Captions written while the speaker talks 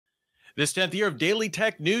This 10th year of Daily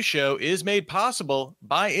Tech News Show is made possible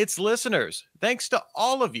by its listeners. Thanks to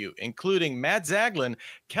all of you, including Matt Zaglin,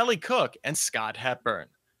 Kelly Cook, and Scott Hepburn.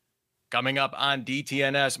 Coming up on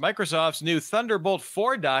DTNS, Microsoft's new Thunderbolt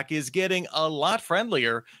 4 dock is getting a lot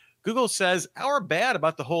friendlier. Google says our bad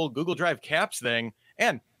about the whole Google Drive caps thing.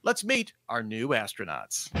 And let's meet our new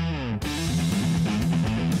astronauts.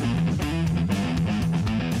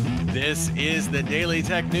 This is the Daily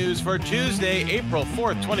Tech News for Tuesday, April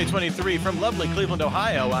 4th, 2023. From lovely Cleveland,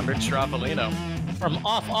 Ohio, I'm Rich Stroffolino. From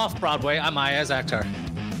off Broadway, I'm Iyaz Akhtar.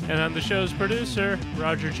 And I'm the show's producer,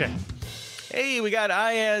 Roger Chang. Hey, we got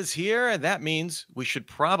Iyaz here. That means we should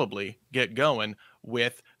probably get going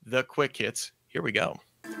with the quick hits. Here we go.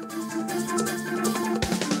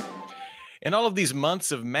 In all of these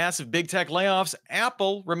months of massive big tech layoffs,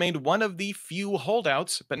 Apple remained one of the few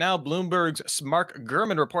holdouts. But now Bloomberg's Mark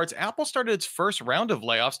Gurman reports Apple started its first round of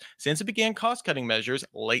layoffs since it began cost-cutting measures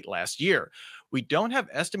late last year. We don't have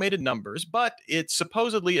estimated numbers, but it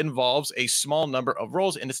supposedly involves a small number of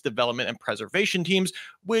roles in its development and preservation teams,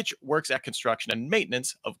 which works at construction and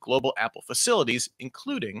maintenance of global Apple facilities,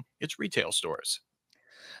 including its retail stores.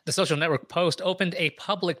 The social network Post opened a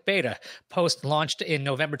public beta. Post launched in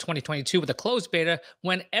November 2022 with a closed beta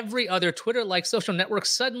when every other Twitter-like social network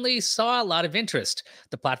suddenly saw a lot of interest.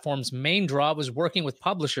 The platform's main draw was working with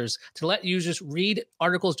publishers to let users read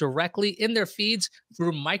articles directly in their feeds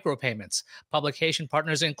through micropayments. Publication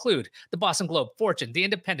partners include the Boston Globe, Fortune, The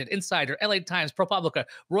Independent, Insider, LA Times, ProPublica,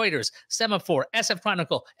 Reuters, Semaphore, SF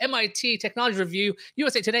Chronicle, MIT, Technology Review,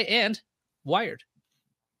 USA Today, and Wired.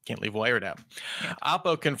 Can't leave Wired out.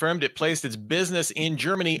 Oppo confirmed it placed its business in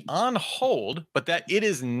Germany on hold, but that it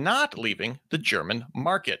is not leaving the German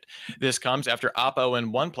market. This comes after Oppo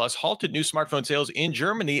and OnePlus halted new smartphone sales in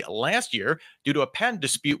Germany last year due to a patent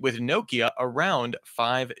dispute with Nokia around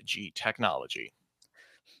 5G technology.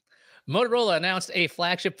 Motorola announced a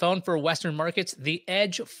flagship phone for Western markets, the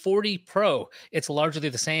Edge 40 Pro. It's largely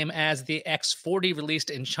the same as the X40 released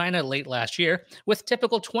in China late last year, with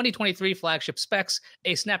typical 2023 flagship specs,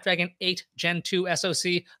 a Snapdragon 8 Gen 2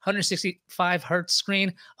 SoC, 165Hz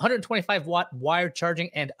screen, 125-watt wired charging,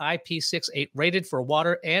 and IP68 rated for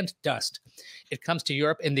water and dust. It comes to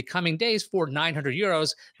Europe in the coming days for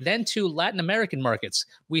 €900, then to Latin American markets.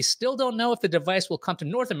 We still don't know if the device will come to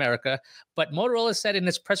North America, but Motorola said in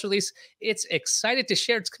its press release it's excited to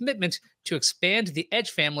share its commitment to expand the Edge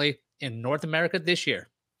family in North America this year.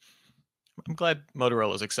 I'm glad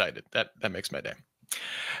Motorola is excited. That makes my day.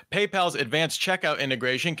 PayPal's advanced checkout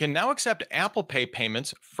integration can now accept Apple Pay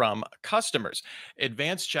payments from customers.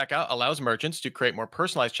 Advanced checkout allows merchants to create more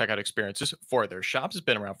personalized checkout experiences for their shops. It's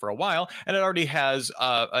been around for a while, and it already has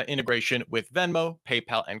integration with Venmo,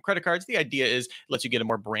 PayPal, and credit cards. The idea is it lets you get a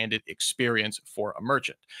more branded experience for a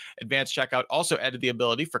merchant. Advanced checkout also added the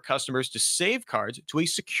ability for customers to save cards to a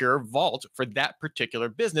secure vault for that particular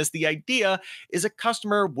business. The idea is a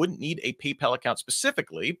customer wouldn't need a PayPal account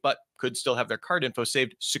specifically, but could still have their card info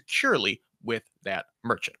saved securely with that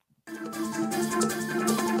merchant.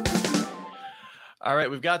 All right,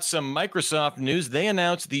 we've got some Microsoft news. They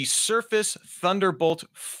announced the Surface Thunderbolt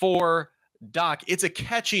 4 dock. It's a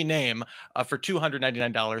catchy name for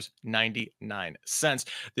 $299.99.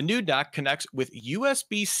 The new dock connects with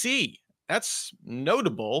USB-C. That's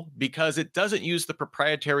notable because it doesn't use the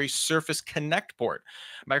proprietary Surface Connect port.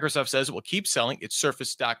 Microsoft says it will keep selling its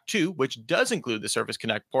Surface Dock 2, which does include the Surface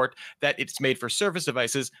Connect port, that it's made for Surface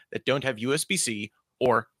devices that don't have USB-C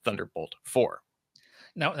or Thunderbolt 4.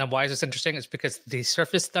 Now, why is this interesting? It's because the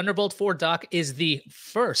Surface Thunderbolt 4 dock is the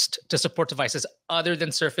first to support devices other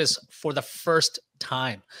than Surface for the first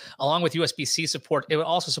time. Along with USB-C support, it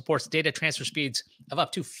also supports data transfer speeds of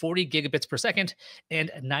up to 40 gigabits per second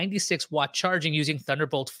and 96-watt charging using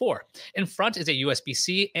Thunderbolt 4. In front is a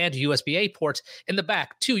USB-C and USB-A port. In the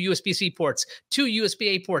back, two USB-C ports, two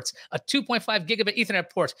USB-A ports, a 2.5 gigabit Ethernet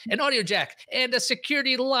port, an audio jack, and a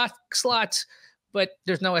security lock slot. But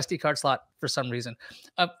there's no SD card slot for some reason.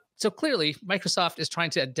 So clearly, Microsoft is trying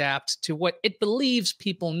to adapt to what it believes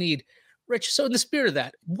people need. Rich, so in the spirit of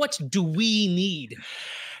that, what do we need?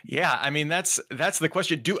 Yeah, I mean, that's the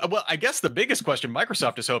question. Well, I guess the biggest question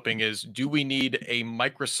Microsoft is hoping is, do we need a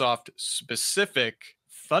Microsoft-specific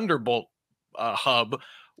Thunderbolt hub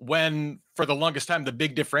when, for the longest time, the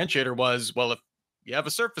big differentiator was, well, if you have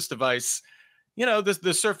a Surface device, you know,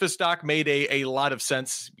 the Surface dock made a lot of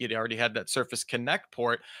sense. You already had that Surface Connect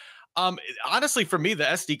port. Honestly, for me, the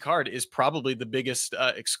SD card is probably the biggest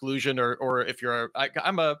exclusion, or if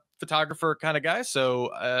I'm a photographer kind of guy,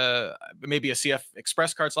 so maybe a CF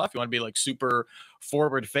Express card slot if you want to be like super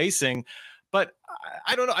forward facing. But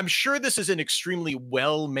I don't know. I'm sure this is an extremely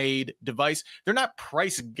well-made device. They're not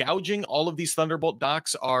price gouging. All of these Thunderbolt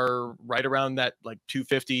docks are right around that like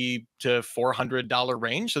 $250 to $400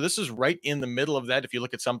 range. So this is right in the middle of that. If you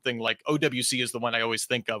look at something like OWC is the one I always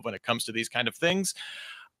think of when it comes to these kind of things.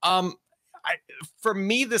 Um, for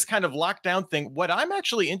me, this kind of lockdown thing, what I'm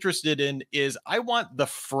actually interested in is I want the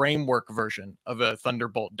framework version of a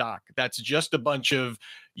Thunderbolt dock. That's just a bunch of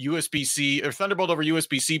USB-C or Thunderbolt over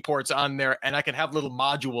USB-C ports on there, and I can have little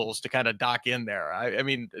modules to kind of dock in there. I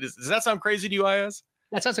mean, does that sound crazy to you, Iyaz?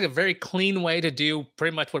 That sounds like a very clean way to do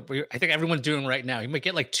pretty much what I think everyone's doing right now. You might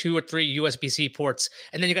get like 2 or 3 USB-C ports,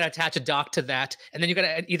 and then you got to attach a dock to that, and then you got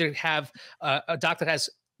to either have a dock that has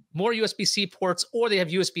more USB-C ports, or they have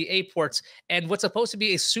USB-A ports. And what's supposed to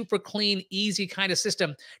be a super clean, easy kind of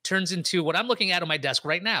system turns into what I'm looking at on my desk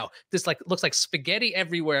right now. This like looks like spaghetti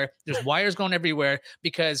everywhere. There's wires going everywhere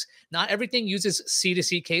because not everything uses C to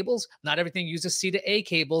C cables. Not everything uses C to A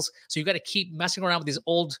cables. So you got to keep messing around with these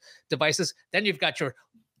old devices. Then you've got your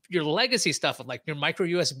legacy stuff of like your micro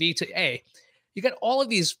USB to A. You got all of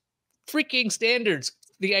these freaking standards.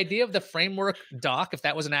 The idea of the framework dock, if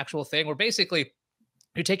that was an actual thing, where basically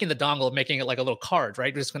you're taking the dongle and making it like a little card,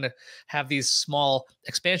 right? You're just going to have these small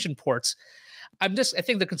expansion ports. I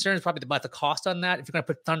think the concern is probably about the cost on that. If you're going to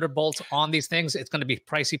put Thunderbolts on these things, it's going to be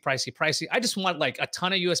pricey. I just want like a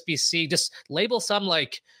ton of USB-C. Just label some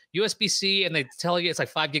like USB-C, and they tell you it's like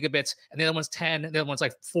 5 gigabits, and the other one's 10, and the other one's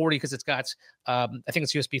like 40 because it's got, I think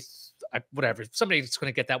it's USB, whatever. Somebody's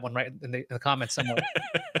going to get that one right in the comments somewhere.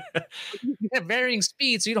 You have varying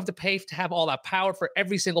speeds, so you don't have to pay to have all that power for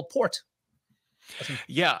every single port.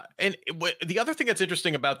 Yeah. And the other thing that's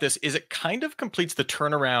interesting about this is it kind of completes the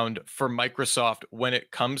turnaround for Microsoft when it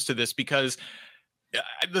comes to this, because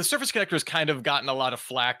the Surface Connector has kind of gotten a lot of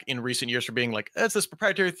flack in recent years for being like, it's this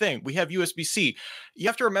proprietary thing. We have USB-C. You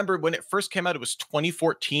have to remember when it first came out, it was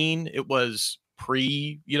 2014. It was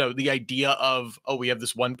the idea of, oh, we have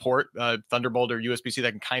this one port, Thunderbolt or USB-C that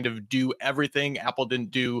can kind of do everything. Apple didn't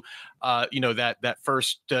do, that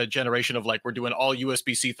first generation of like, we're doing all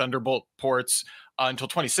USB-C Thunderbolt ports until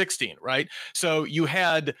 2016, right? So you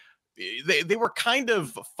had, they were kind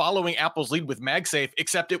of following Apple's lead with MagSafe,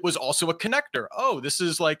 except it was also a connector. Oh, this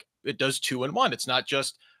is like, it does 2-in-1. It's not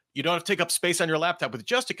just, you don't have to take up space on your laptop with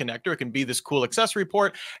just a connector. It can be this cool accessory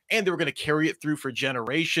port. And they were going to carry it through for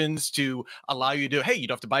generations to allow you to, hey, you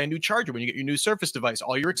don't have to buy a new charger when you get your new Surface device.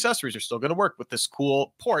 All your accessories are still going to work with this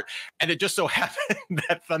cool port. And it just so happened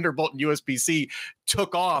that Thunderbolt and USB-C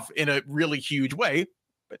took off in a really huge way,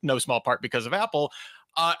 but no small part because of Apple,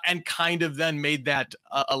 and kind of then made that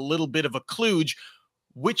a little bit of a kludge,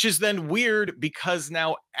 which is then weird because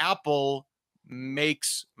now Apple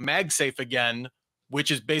makes MagSafe again, which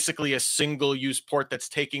is basically a single-use port that's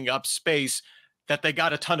taking up space that they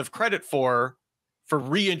got a ton of credit for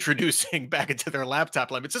reintroducing back into their laptop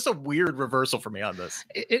line. It's just a weird reversal for me on this.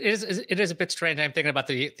 It is a bit strange. I'm thinking about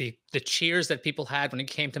the cheers that people had when it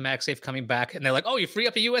came to MagSafe coming back, and they're like, "Oh, you free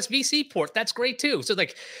up a USB-C port? That's great too." So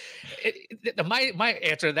like, my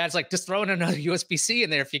answer to that is like, just throw in another USB-C in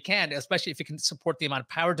there if you can, especially if you can support the amount of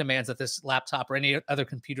power demands that this laptop or any other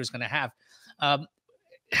computer is going to have.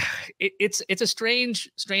 It's a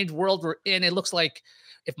strange world we're in. It looks like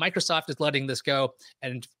if Microsoft is letting this go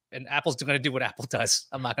and Apple's going to do what Apple does,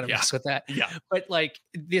 I'm not going to mess with that. Yeah. But like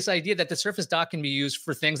this idea that the Surface dock can be used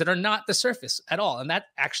for things that are not the Surface at all. And that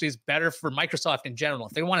actually is better for Microsoft in general.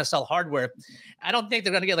 If they want to sell hardware, I don't think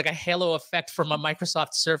they're going to get like a halo effect from a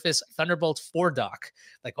Microsoft Surface Thunderbolt 4 dock.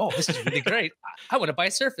 Like, oh, this is really great. I want to buy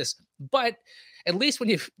a Surface. But at least when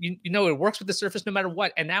you know it works with the Surface no matter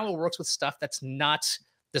what. And now it works with stuff that's not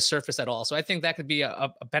the Surface at all. So I think that could be a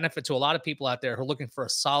benefit to a lot of people out there who are looking for a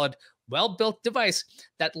solid, well-built device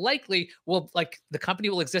that likely will, like, the company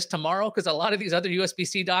will exist tomorrow, because a lot of these other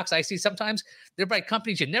USB-C docks I see sometimes, they're by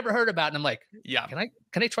companies you never heard about. And I'm like, yeah,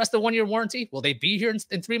 can I trust the 1-year warranty? Will they be here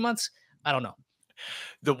in 3 months? I don't know.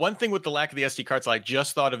 The one thing with the lack of the SD card slot, I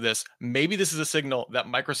just thought of this. Maybe this is a signal that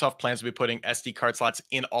Microsoft plans to be putting SD card slots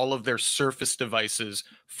in all of their Surface devices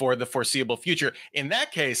for the foreseeable future. In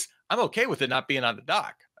that case, I'm okay with it not being on the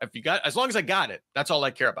dock. As long as I got it, that's all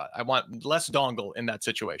I care about. I want less dongle in that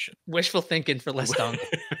situation. Wishful thinking for less dongle.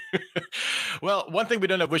 Well, one thing we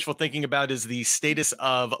don't have wishful thinking about is the status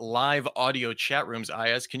of live audio chat rooms.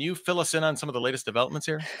 Iyaz, can you fill us in on some of the latest developments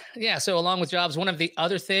here? Yeah. So, along with jobs, one of the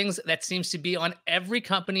other things that seems to be on every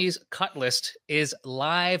company's cut list is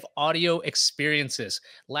live audio experiences.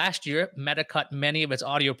 Last year, Meta cut many of its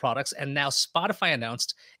audio products, and now Spotify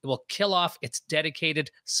announced it will kill off its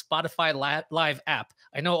dedicated Spotify Live app.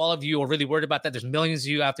 I know all of you are really worried about that. There's millions of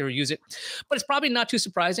you out there who use it, but it's probably not too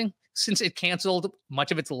surprising since it canceled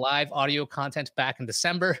much of its live audio content back in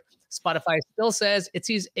December. Spotify still says it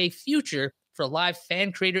sees a future for live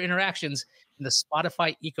fan creator interactions in the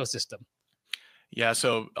Spotify ecosystem. Yeah,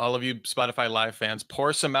 so all of you Spotify Live fans,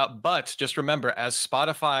 pour some out. But just remember, as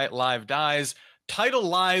Spotify Live dies, Tidal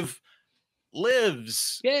Live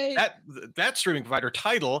lives. Yay. That streaming provider,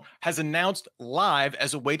 Tidal, has announced Live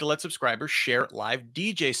as a way to let subscribers share live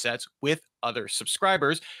DJ sets with other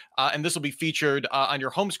subscribers, and this will be featured on your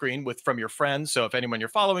home screen from your friends. So if anyone you're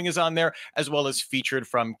following is on there, as well as featured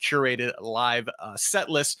from curated live set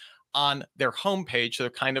lists on their homepage. So they're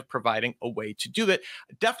kind of providing a way to do that.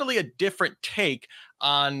 Definitely a different take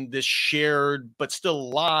on this shared but still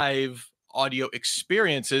live audio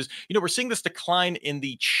experiences. We're seeing this decline in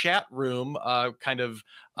the chat room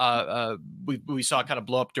we saw kind of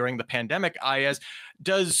blow up during the pandemic. Iyaz,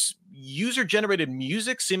 does user generated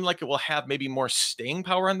music seem like it will have maybe more staying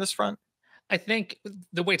power on this front? I think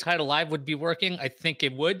the way Tidal Live would be working, I think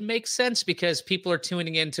it would make sense because people are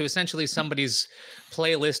tuning into essentially somebody's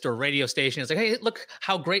playlist or radio station. It's like, hey, look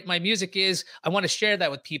how great my music is. I want to share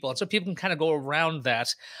that with people. And so people can kind of go around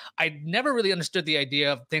that. I never really understood the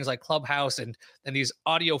idea of things like Clubhouse and these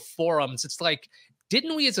audio forums. It's like,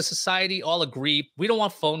 didn't we as a society all agree we don't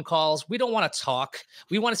want phone calls, we don't want to talk,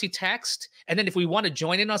 we want to see text, and then if we want to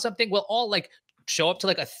join in on something, we'll all like show up to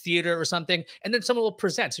like a theater or something, and then someone will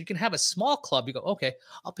present. So you can have a small club. You go, okay,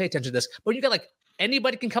 I'll pay attention to this. But you got like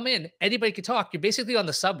anybody can come in, anybody can talk. You're basically on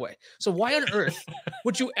the subway. So why on earth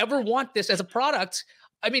would you ever want this as a product?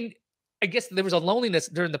 I mean, I guess there was a loneliness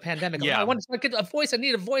during the pandemic. Yeah. I want to get a voice. I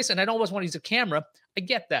need a voice, and I don't always want to use a camera. I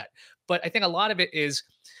get that, but I think a lot of it is,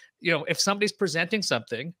 if somebody's presenting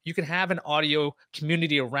something, you can have an audio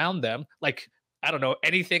community around them, like, I don't know,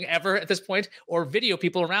 anything ever at this point, or video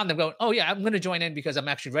people around them going, oh yeah, I'm going to join in because I'm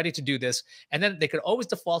actually ready to do this. And then they could always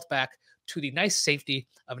default back to the nice safety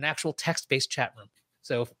of an actual text-based chat room.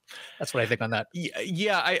 So that's what I think on that.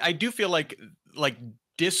 Yeah, I do feel like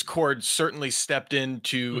Discord certainly stepped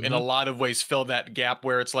into, in a lot of ways, fill that gap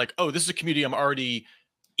where it's like, oh, this is a community I'm already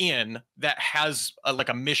in that has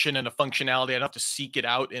a mission and a functionality. I don't have to seek it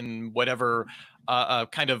out in whatever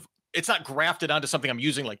it's not grafted onto something I'm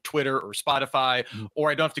using like Twitter or Spotify, or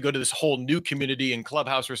I don't have to go to this whole new community in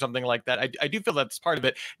Clubhouse or something like that. I do feel that's part of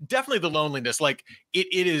it. Definitely the loneliness. Like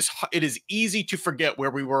it is easy to forget where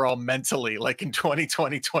we were all mentally, like in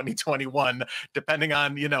 2020, 2021, depending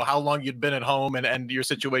on, how long you'd been at home and your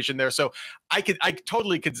situation there. So I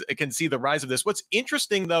totally can see the rise of this. What's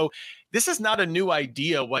interesting though, this is not a new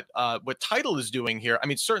idea. What Tidal is doing here. I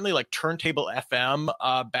mean, certainly like Turntable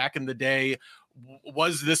FM back in the day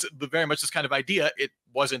was this very much this kind of idea. It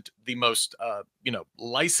wasn't the most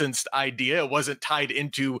licensed idea. It wasn't tied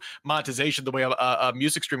into monetization the way a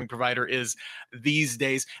music streaming provider is these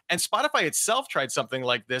days. And Spotify itself tried something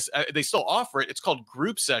like this. They still offer it. It's called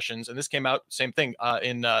group sessions, and this came out same thing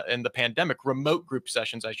in the pandemic. Remote group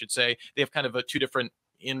sessions, I should say. They have kind of two different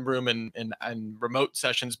in-room and remote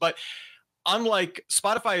sessions, but unlike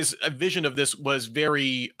Spotify's vision of this was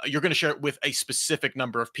you're going to share it with a specific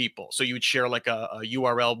number of people. So you would share like a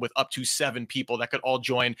URL with up to 7 people that could all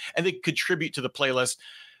join and they contribute to the playlist.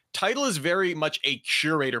 Tidal is very much a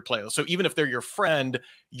curator playlist. So even if they're your friend,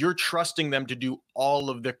 you're trusting them to do all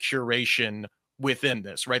of the curation within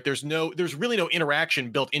this, right? There's really no interaction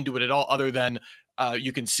built into it at all other than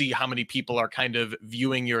you can see how many people are kind of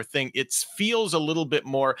viewing your thing. It feels a little bit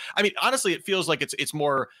more, I mean, honestly, it feels like it's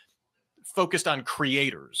more focused on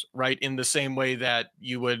creators, right? In the same way that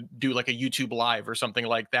you would do like a YouTube live or something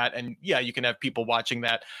like that. And yeah, you can have people watching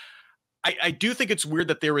that. I do think it's weird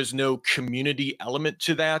that there is no community element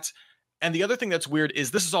to that. And the other thing that's weird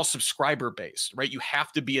is this is all subscriber based, right? You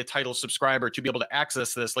have to be a Tidal subscriber to be able to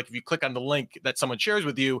access this. Like if you click on the link that someone shares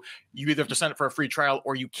with you, you either have to sign up for a free trial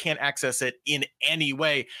or you can't access it in any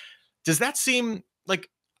way. Does that seem like,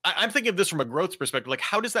 I'm thinking of this from a growth perspective, like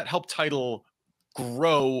how does that help Tidal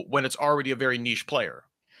grow when it's already a very niche player?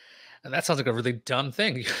 And that sounds like a really dumb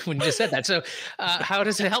thing when you just said that. So how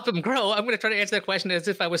does it help him grow? I'm going to try to answer that question as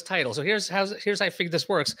if I was Tidal. So here's how I figure this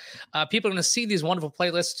works. People are going to see these wonderful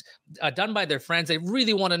playlists done by their friends. They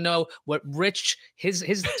really want to know what Rich, his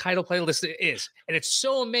Tidal playlist is. And it's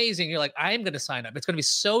so amazing. You're like, I am going to sign up. It's going to be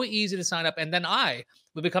so easy to sign up. And then I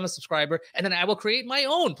will become a subscriber, and then I will create my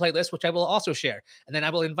own playlist, which I will also share. And then I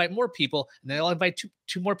will invite more people, and then I'll invite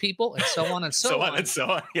two more people, and so on and so on. And so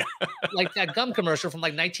on. Yeah. Like that gum commercial from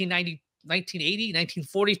like 1990, 1980,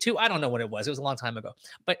 1942. I don't know what it was. It was a long time ago.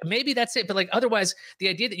 But maybe that's it. But like otherwise, the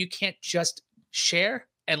idea that you can't just share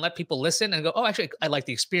and let people listen and go, oh, actually, I like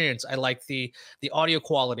the experience. I like the audio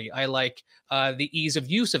quality. I like the ease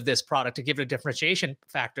of use of this product to give it a differentiation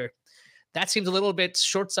factor. That seems a little bit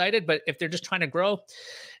short-sighted, but if they're just trying to grow,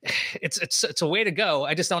 it's a way to go.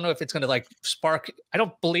 I just don't know if it's going to like spark. I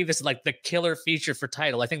don't believe this is like the killer feature for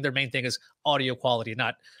Tidal. I think their main thing is audio quality,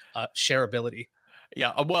 not shareability.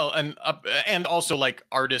 Yeah, well, and also like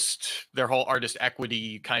their whole artist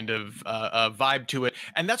equity kind of vibe to it,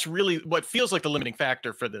 and that's really what feels like the limiting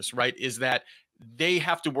factor for this, right? Is that they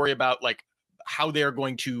have to worry about like how they're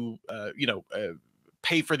going to,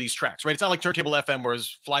 pay for these tracks, right? It's not like Turntable FM where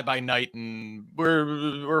it's fly by night and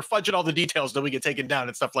we're fudging all the details that we get taken down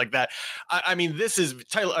and stuff like that. I mean, this is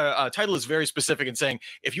Tidal is very specific in saying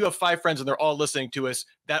if you have 5 friends and they're all listening to us,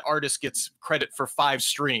 that artist gets credit for 5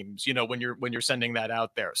 streams. When you're sending that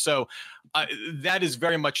out there. So that is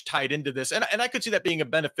very much tied into this, and I could see that being a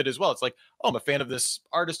benefit as well. It's like, oh, I'm a fan of this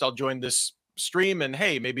artist, I'll join this stream, and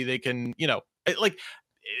hey, maybe they can, like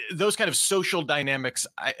those kind of social dynamics,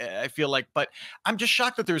 I feel like. But I'm just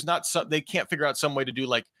shocked that there's not they can't figure out some way to do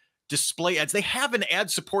like display ads. They have an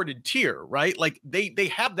ad supported tier, right? Like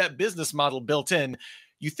they have that business model built in.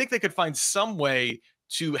 You think they could find some way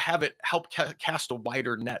to have it help cast a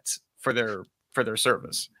wider net for their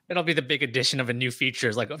service? It'll be the big addition of a new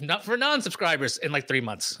feature, like not for non-subscribers in like 3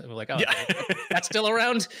 months. We're like, oh, yeah. That's still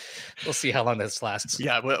around. We'll see how long this lasts.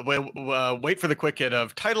 Yeah, we'll wait for the quick hit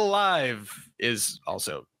of Tidal Live is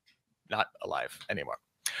also not alive anymore.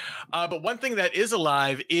 But one thing that is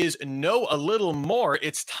alive is Know a Little More.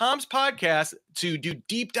 It's Tom's podcast to do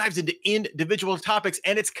deep dives into individual topics,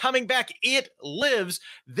 and it's coming back. It lives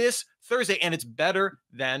this Thursday, and it's better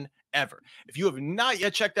than ever. If you have not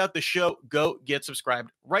yet checked out the show, go get subscribed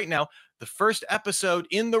right now. The first episode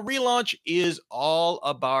in the relaunch is all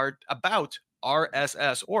about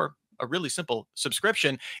RSS, or a really simple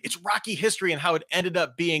subscription. It's rocky history and how it ended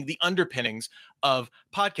up being the underpinnings of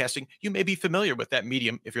podcasting. You may be familiar with that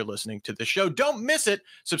medium if you're listening to the show. Don't miss it.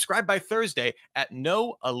 Subscribe by Thursday at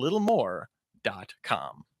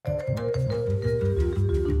knowalittlemore.com.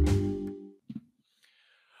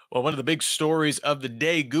 Well, one of the big stories of the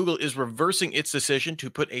day, Google is reversing its decision to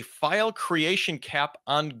put a file creation cap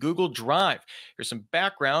on Google Drive. Here's some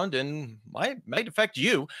background, and might affect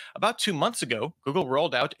you. About 2 months ago, Google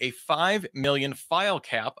rolled out a 5 million file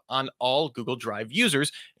cap on all Google Drive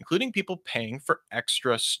users, including people paying for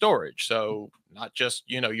extra storage. So not just,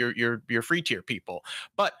 your free tier people,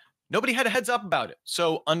 but nobody had a heads up about it.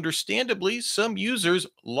 So understandably, some users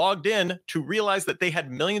logged in to realize that they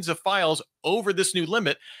had millions of files over this new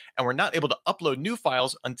limit and were not able to upload new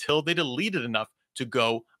files until they deleted enough to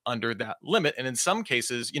go under that limit. And in some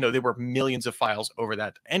cases, there were millions of files over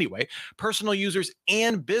that anyway. Personal users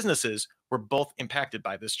and businesses were both impacted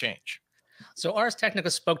by this change. So Ars Technica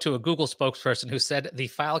spoke to a Google spokesperson who said the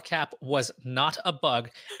file cap was not a bug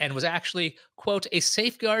and was actually, quote, a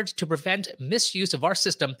safeguard to prevent misuse of our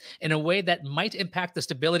system in a way that might impact the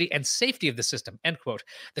stability and safety of the system, end quote.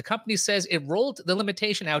 The company says it rolled the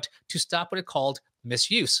limitation out to stop what it called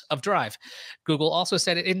misuse of Drive. Google also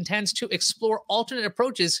said it intends to explore alternate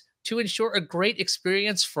approaches to ensure a great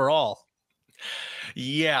experience for all.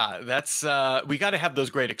 Yeah, that's we got to have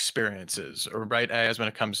those great experiences, right? As when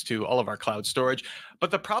it comes to all of our cloud storage.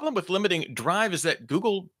 But the problem with limiting Drive is that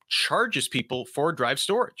Google charges people for Drive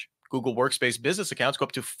storage. Google Workspace business accounts go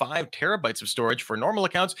up to 5 terabytes of storage for normal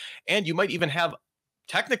accounts, and you might even have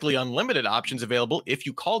technically unlimited options available if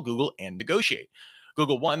you call Google and negotiate.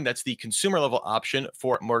 Google One, that's the consumer level option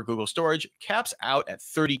for more Google storage, caps out at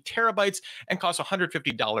 30 terabytes and costs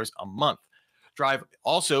 $150 a month. Drive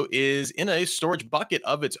also is in a storage bucket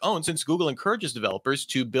of its own, since Google encourages developers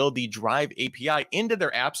to build the Drive API into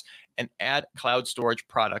their apps and add cloud storage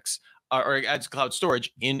products, or adds cloud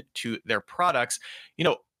storage into their products.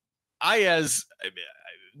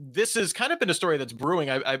 This has kind of been a story that's brewing.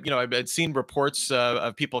 I've seen reports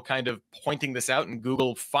of people kind of pointing this out, and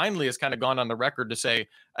Google finally has kind of gone on the record to say,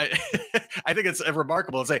 I think it's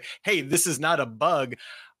remarkable to say, hey, this is not a bug.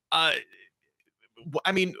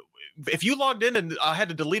 If you logged in and had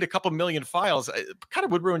to delete a couple million files, it kind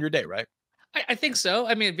of would ruin your day, right? I think so.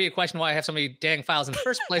 I mean, it'd be a question why I have so many dang files in the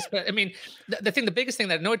first place. But I mean, the biggest thing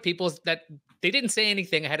that annoyed people is that they didn't say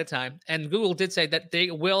anything ahead of time. And Google did say that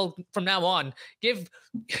they will, from now on, give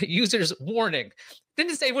users warning.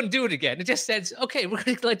 Didn't say wouldn't do it again. It just says, okay, we're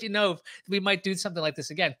going to let you know if we might do something like this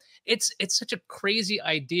again. It's such a crazy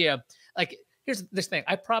idea. Like, here's this thing.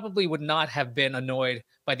 I probably would not have been annoyed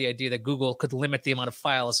by the idea that Google could limit the amount of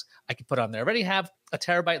files I could put on there. I already have a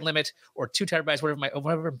terabyte limit or 2 terabytes,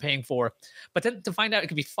 whatever I'm paying for. But then to find out it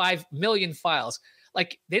could be 5 million files,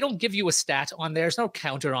 like they don't give you a stat on there. There's no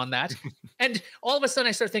counter on that. And all of a sudden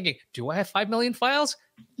I start thinking, do I have 5 million files?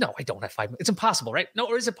 No, I don't have 5 million. It's impossible, right? No,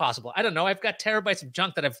 or is it possible? I don't know. I've got terabytes of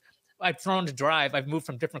junk that I've thrown to Drive. I've moved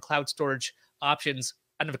from different cloud storage options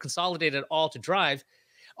and I've consolidated it all to Drive.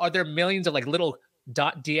 Are there millions of like little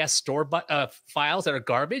 .ds store files that are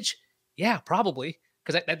garbage? Yeah, probably,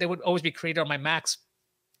 because they would always be created on my Macs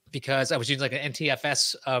because I was using like an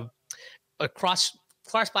NTFS. A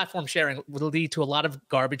cross-platform sharing would lead to a lot of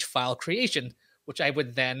garbage file creation, which I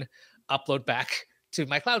would then upload back to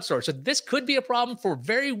my cloud storage. So this could be a problem for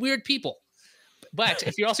very weird people. But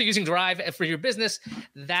if you're also using Drive for your business,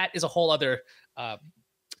 that is a whole other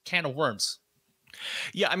can of worms.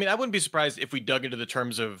 Yeah, I mean, I wouldn't be surprised if we dug into the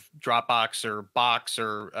terms of Dropbox or Box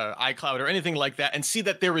or iCloud or anything like that and see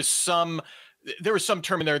that there is some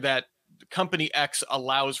term in there that company X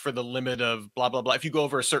allows for the limit of blah, blah, blah. If you go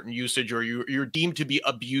over a certain usage or you're deemed to be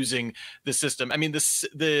abusing the system. I mean,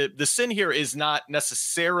 the sin here is not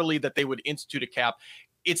necessarily that they would institute a cap.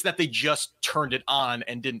 It's that they just turned it on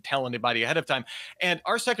and didn't tell anybody ahead of time. And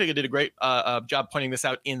Ars Technica did a great job pointing this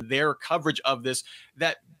out in their coverage of this,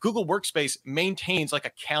 that Google Workspace maintains like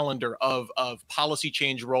a calendar of policy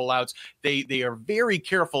change rollouts. They are very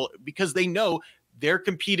careful because they know they're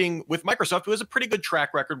competing with Microsoft, who has a pretty good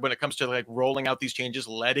track record when it comes to like rolling out these changes,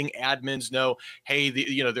 letting admins know, hey,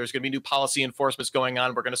 there's going to be new policy enforcements going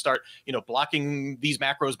on. We're going to start, blocking these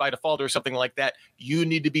macros by default or something like that. You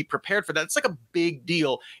need to be prepared for that. It's like a big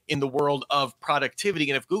deal in the world of productivity.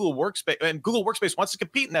 And if Google Workspace wants to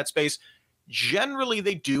compete in that space, generally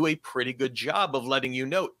they do a pretty good job of letting you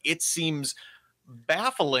know. It seems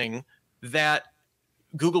baffling that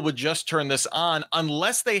Google would just turn this on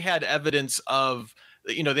unless they had evidence of,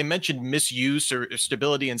 they mentioned misuse or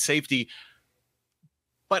stability and safety.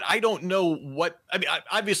 But I don't know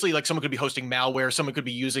obviously, like someone could be hosting malware, someone could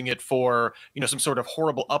be using it for, some sort of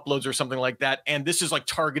horrible uploads or something like that. And this is like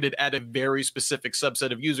targeted at a very specific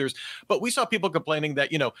subset of users. But we saw people complaining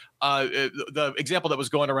that, the example that was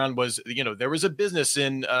going around was, there was a business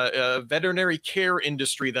in a veterinary care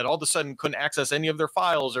industry that all of a sudden couldn't access any of their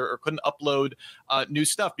files or couldn't upload new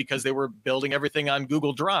stuff because they were building everything on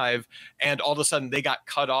Google Drive. And all of a sudden they got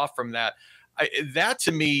cut off from that. That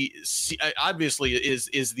to me obviously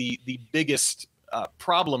is the biggest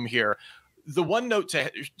problem here. The one note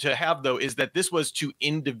to have though is that this was to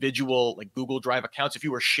individual like Google Drive accounts. If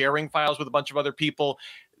you were sharing files with a bunch of other people,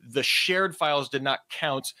 the shared files did not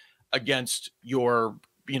count against your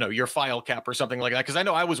file cap or something like that. Because I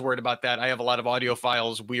know I was worried about that. I have a lot of audio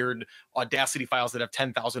files, weird Audacity files that have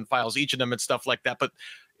 10,000 files each of them and stuff like that. But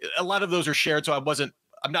a lot of those are shared, so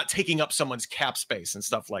I'm not taking up someone's cap space and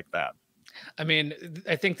stuff like that. I mean,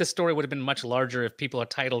 I think the story would have been much larger if people had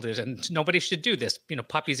titled it, and nobody should do this.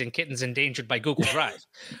 Puppies and kittens endangered by Google Drive.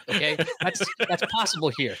 Okay, that's possible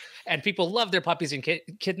here, and people love their puppies and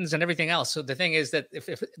kittens and everything else. So the thing is that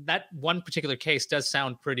if that one particular case does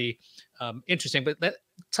sound pretty interesting, but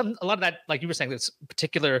a lot of that, like you were saying, that's a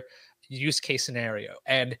particular use case scenario,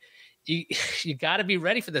 and you got to be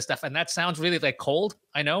ready for this stuff. And that sounds really like cold,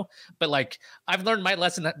 I know, but like I've learned my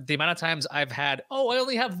lesson that the amount of times I've had, I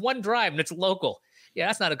only have one drive and it's local. Yeah,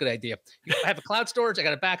 that's not a good idea. I have a cloud storage, I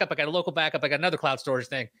got a backup, I got a local backup, I got another cloud storage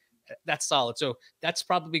thing. That's solid. So that's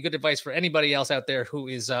probably good advice for anybody else out there who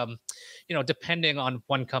is, depending on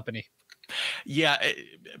one company. Yeah,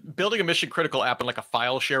 building a mission critical app in like a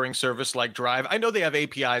file sharing service like Drive. I know they have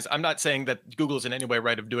APIs. I'm not saying that Google is in any way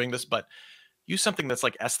right of doing this, but use something that's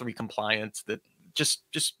like S3 compliant, that just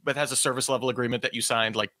but has a service level agreement that you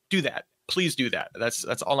signed. Like, do that. Please do that. That's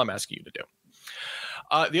all I'm asking you to do.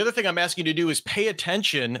 The other thing I'm asking you to do is pay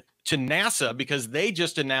attention to NASA, because they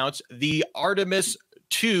just announced the Artemis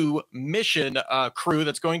 2 mission crew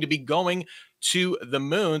that's going to be going to the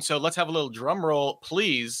moon. So let's have a little drum roll,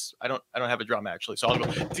 please. I don't have a drum actually, so I'll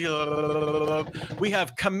go. We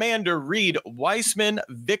have Commander Reed Weissman,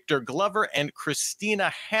 Victor Glover, and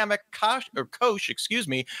Christina Koch,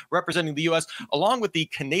 representing the U.S., along with the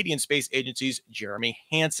Canadian Space Agency's Jeremy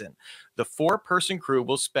Hansen. The 4-person crew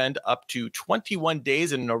will spend up to 21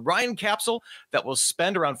 days in an Orion capsule that will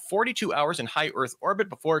spend around 42 hours in high Earth orbit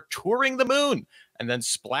before touring the moon and then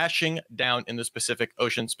splashing down in the Pacific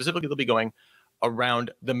Ocean. Specifically, they'll be going around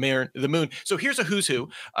the moon. So here's a who's who.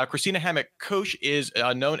 Christina Hammock-Koch is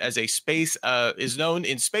known in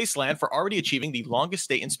Spaceland for already achieving the longest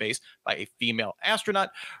stay in space by a female astronaut.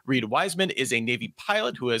 Reed Wiseman is a Navy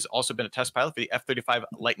pilot who has also been a test pilot for the F-35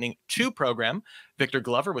 Lightning II program. Victor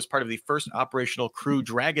Glover was part of the first operational Crew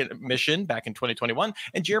Dragon mission back in 2021.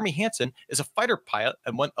 And Jeremy Hansen is a fighter pilot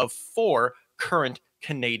and one of 4 current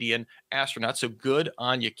Canadian astronauts. So good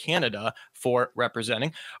on you, Canada, for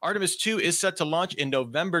representing. Artemis 2 is set to launch in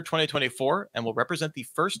November 2024 and will represent the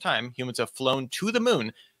first time humans have flown to the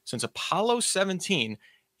moon since Apollo 17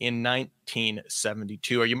 in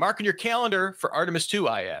 1972. Are you marking your calendar for Artemis 2,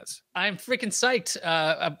 Iyaz? I'm freaking psyched.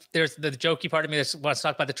 There's the jokey part of me that wants to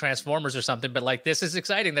talk about the Transformers or something, but like this is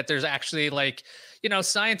exciting that there's actually like,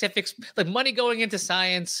 scientific, like money going into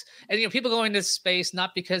science and, people going into space,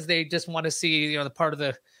 not because they just want to see, the part of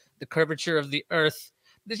the curvature of the Earth.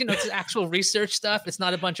 It's actual research stuff. It's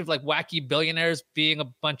not a bunch of like wacky billionaires being a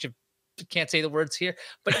bunch of, can't say the words here,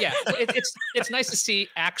 but yeah, it's nice to see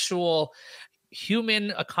actual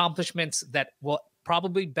human accomplishments that will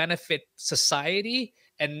probably benefit society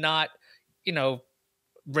and not,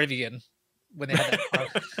 Rivian when they had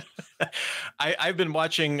that. I've been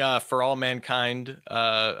watching For All Mankind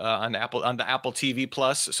on the Apple TV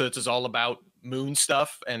Plus. So it's all about moon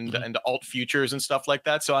stuff and alt futures and stuff like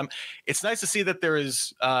that. So it's nice to see that there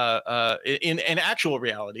is in actual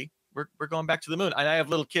reality. We're going back to the moon. And I have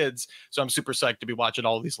little kids, so I'm super psyched to be watching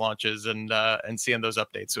all of these launches and seeing those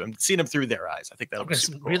updates. So I'm seeing them through their eyes. I think that'll be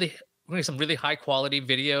super cool. Really, some really high quality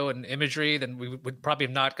video and imagery that we would probably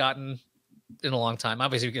have not gotten in a long time.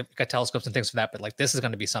 Obviously, we got telescopes and things for that, but like this is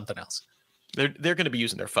going to be something else. They're going to be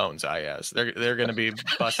using their phones, Iyaz. They're going to be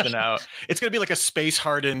busting out. It's going to be like a space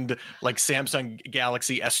hardened like Samsung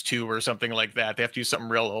Galaxy S2 or something like that. They have to use something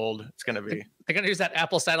real old. It's going to be. They're going to use that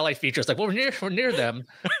Apple satellite feature. It's like, well, we're near them.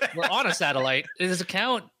 We're on a satellite. Does it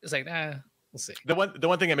count? It's like, we'll see. The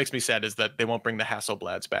one thing that makes me sad is that they won't bring the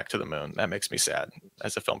Hasselblads back to the moon. That makes me sad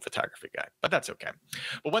as a film photography guy, but that's okay.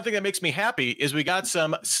 But one thing that makes me happy is we got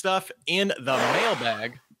some stuff in the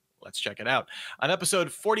mailbag. Let's check it out. On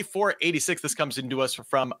episode 4486, this comes into us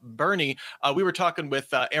from Bernie. We were talking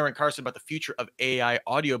with Aaron Carson about the future of AI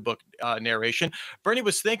audiobook narration. Bernie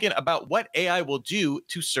was thinking about what AI will do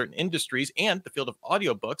to certain industries, and the field of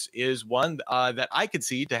audiobooks is one that I could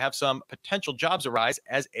see to have some potential jobs arise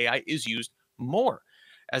as AI is used more.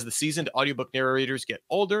 As the seasoned audiobook narrators get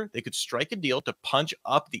older, they could strike a deal to punch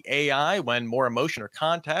up the AI with more emotion or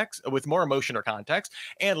context,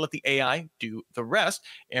 and let the AI do the rest,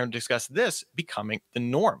 and discuss this becoming the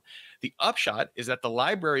norm. The upshot is that the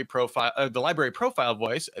library profile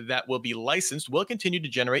voice that will be licensed will continue to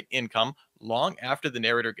generate income long after the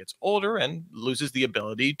narrator gets older and loses the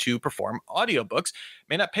ability to perform audiobooks.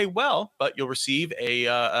 May not pay well, but you'll receive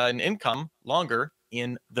an income longer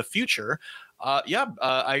in the future.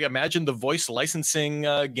 I imagine the voice licensing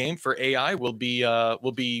game for AI will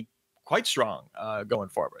be quite strong going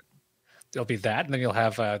forward. There'll be that, and then you'll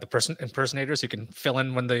have the person impersonators who can fill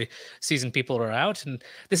in when the seasoned people are out. And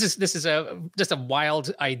this is just a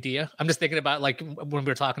wild idea. I'm just thinking about like when we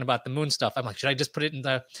were talking about the moon stuff. I'm like, should I just put it in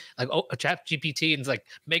the a chat GPT and like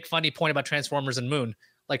make funny point about Transformers and moon?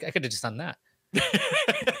 Like I could have just done that.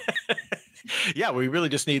 Yeah, we really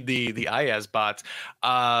just need the Iyaz bots.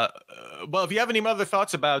 Well, if you have any other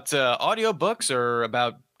thoughts about audiobooks or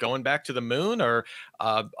about going back to the moon or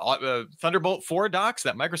Thunderbolt 4 docs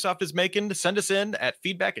that Microsoft is making, send us in at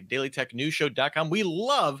feedback@dailytechnewsshow.com. We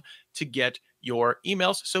love to get your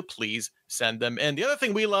emails, so please send them in. The other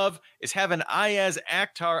thing we love is having Iyaz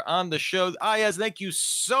Akhtar on the show. Iyaz, thank you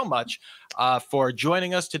so much for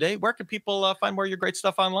joining us today. Where can people find more of your great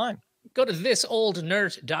stuff online? Go to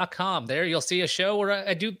thisoldnerd.com. There you'll see a show where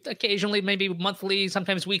I do occasionally, maybe monthly,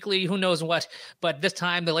 sometimes weekly, who knows what. But this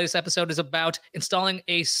time, the latest episode is about installing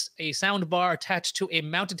a sound bar attached to a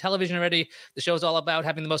mounted television already. The show is all about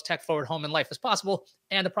having the most tech-forward home and life as possible,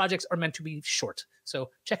 and the projects are meant to be short. So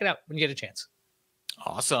check it out when you get a chance.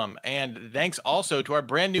 Awesome. And thanks also to our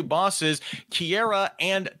brand new bosses, Kiera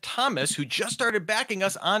and Thomas, who just started backing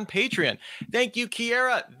us on Patreon. Thank you,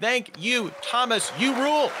 Kiera. Thank you, Thomas. You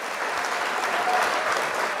rule.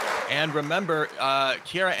 And remember,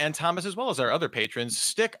 Kiera and Thomas, as well as our other patrons,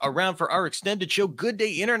 stick around for our extended show, Good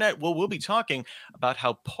Day Internet, where we'll be talking about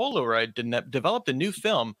how Polaroid developed a new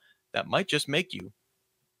film that might just make you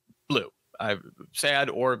blue. sad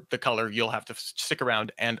or the color, you'll have to stick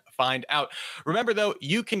around and find out. Remember, though,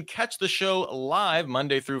 you can catch the show live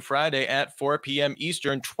Monday through Friday at 4 p.m.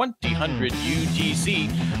 Eastern, 2000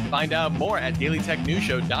 UTC. Find out more at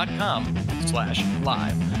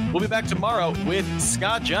dailytechnewsshow.com/live. We'll be back tomorrow with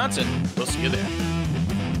Scott Johnson. We'll see you there.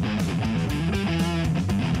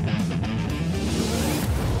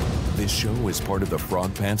 This show is part of the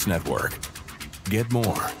Frog Pants Network. Get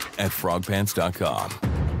more at frogpants.com.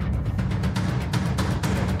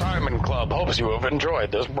 Diamond Club hopes you have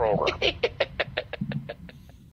enjoyed this program.